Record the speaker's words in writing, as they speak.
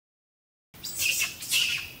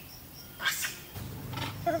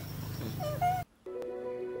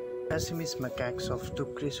Assamese macaques of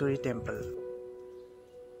Tukreswari temple.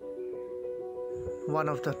 One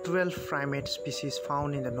of the 12 primate species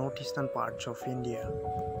found in the northeastern parts of India.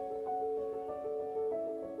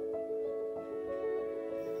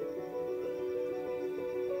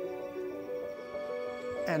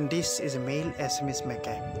 And this is a male Assamese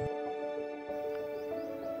macaque.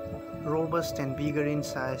 Robust and bigger in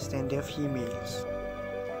size than their females.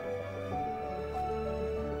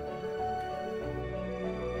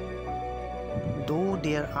 Though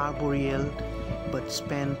they are arboreal, but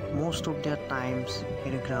spend most of their times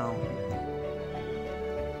in the ground.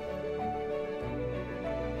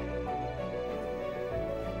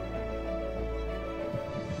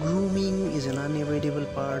 Grooming is an unavoidable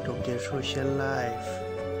part of their social life.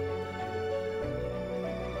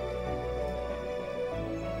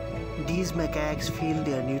 These macaques feel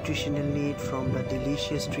their nutritional need from the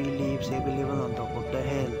delicious tree leaves available on top of the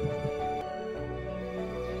hill.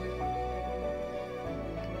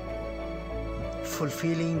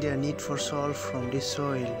 Fulfilling their need for salt from the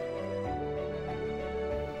soil.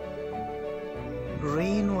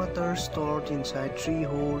 Rainwater stored inside tree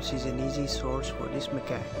holes is an easy source for this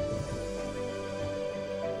macaque.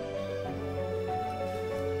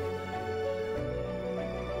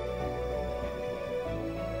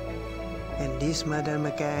 And these mother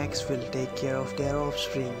macaques will take care of their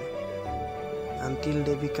offspring until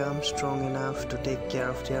they become strong enough to take care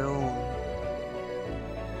of their own.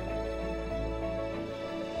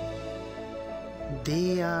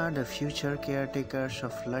 They are the future caretakers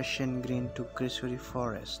of lush and green Tukreswari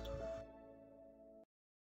forest.